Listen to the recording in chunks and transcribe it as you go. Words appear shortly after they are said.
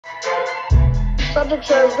Subject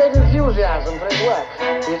shows great enthusiasm for his work.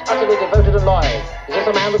 He is utterly devoted and loyal. Is this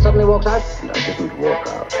a man that suddenly walks out? And I didn't walk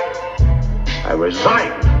out. I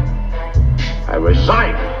resigned. I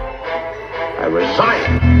resigned. I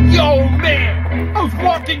resigned. Yo, man, I was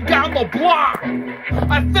walking down the block.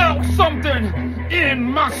 I felt something in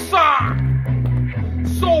my sock.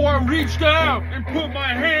 So I reached out and put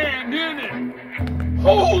my hand in it.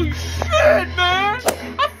 Holy shit, man!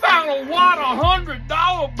 I found a lot of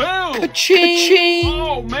 $100 bills. Ka-ching!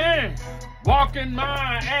 Oh, man. Walking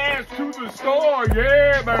my ass to the store,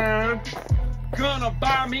 yeah, man. Gonna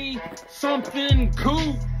buy me something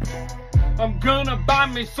cool. I'm gonna buy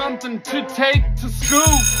me something to take to school.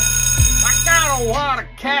 I got a lot of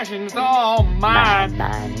cash and it's all mine.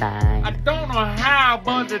 I don't know how,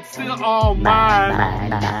 but it's still all mine.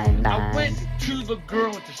 I went to the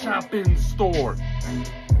girl at the shopping store.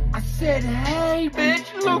 I said, hey,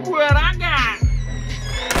 bitch, look what I got.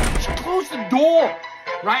 She closed the door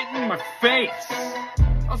right in my face.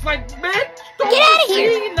 I was like, bitch, don't get out of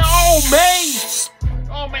here. No, man.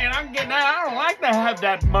 Oh, man, I'm getting out. I don't like to have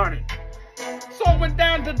that money. So I went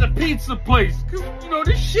down to the pizza place, cause, you know,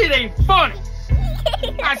 this shit ain't funny.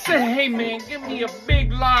 I said, hey, man, give me a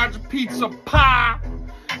big, large pizza pie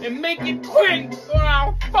and make it quick or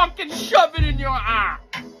I'll fucking shove it in your eye.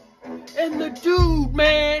 And the dude,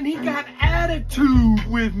 man, he got attitude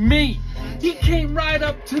with me. He came right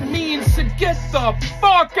up to me and said, get the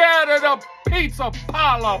fuck out of the pizza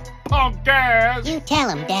parlor, punk ass. You tell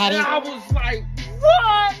him, Daddy. And I was like,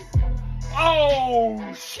 what?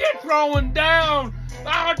 Oh, shit throwing down.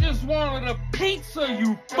 I just wanted a pizza,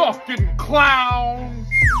 you fucking clown.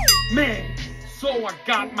 Man, so I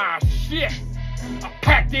got my shit. I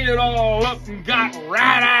packed it all up and got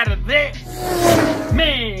right out of there.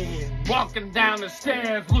 Man, walking down the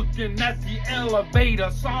stairs, looking at the elevator,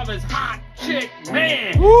 saw this hot chick,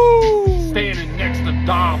 man. Woo! Standing next to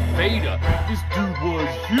Darth Vader. This dude was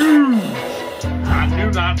huge. I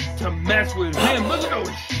knew not to mess with him. Look at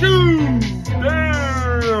those shoes.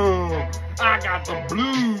 Damn. I got the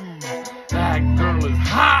blues.